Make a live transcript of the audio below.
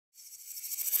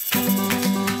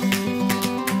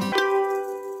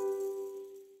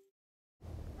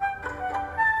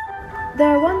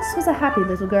There once was a happy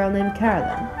little girl named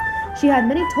Carolyne. She had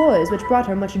many toys which brought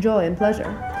her much joy and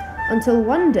pleasure, until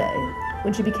one day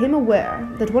when she became aware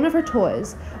that one of her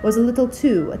toys was a little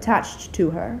too attached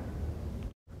to her.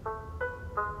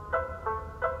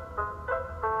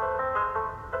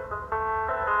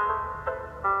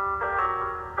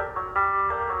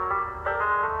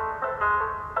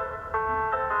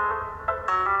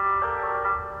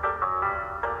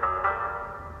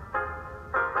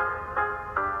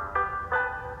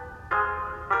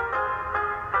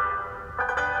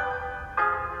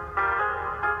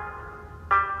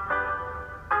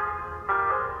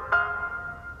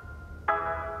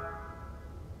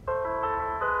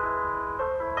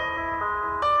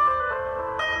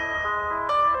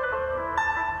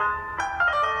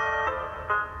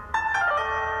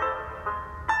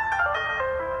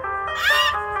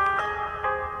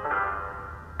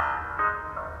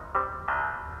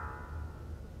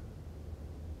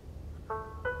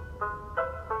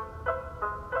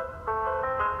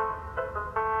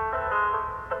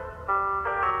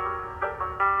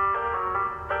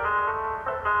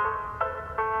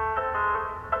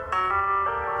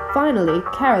 Finally,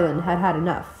 Carolyne had had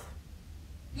enough.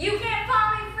 You can't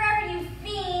follow me forever, you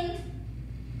fiend!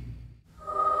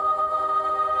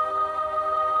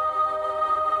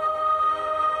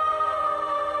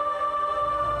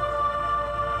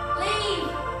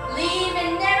 Leave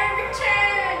and never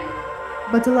return!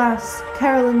 But alas,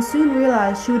 Carolyne soon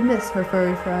realized she would miss her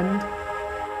furry friend.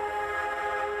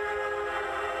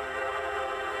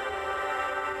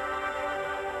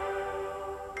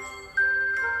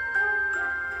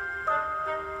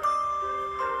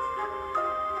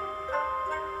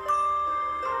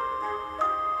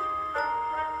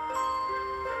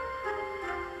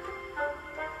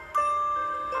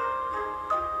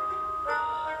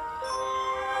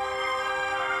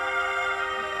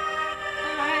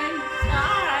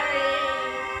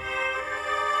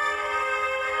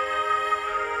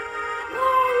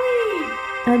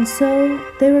 And so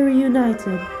they were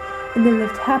reunited, and they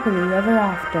lived happily ever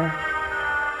after.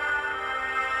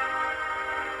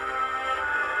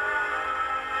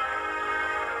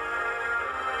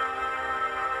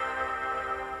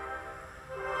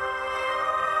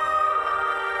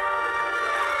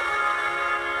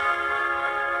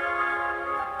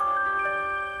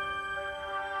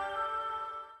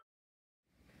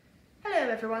 Hello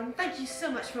everyone, thank you so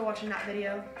much for watching that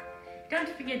video. Don't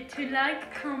forget to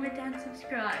like, comment, and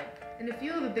subscribe. And if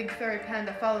you have a big furry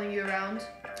panda following you around,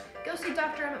 go see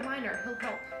Dr. Emmett Minor, he'll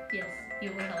help. Yes, he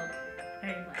will help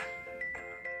very much.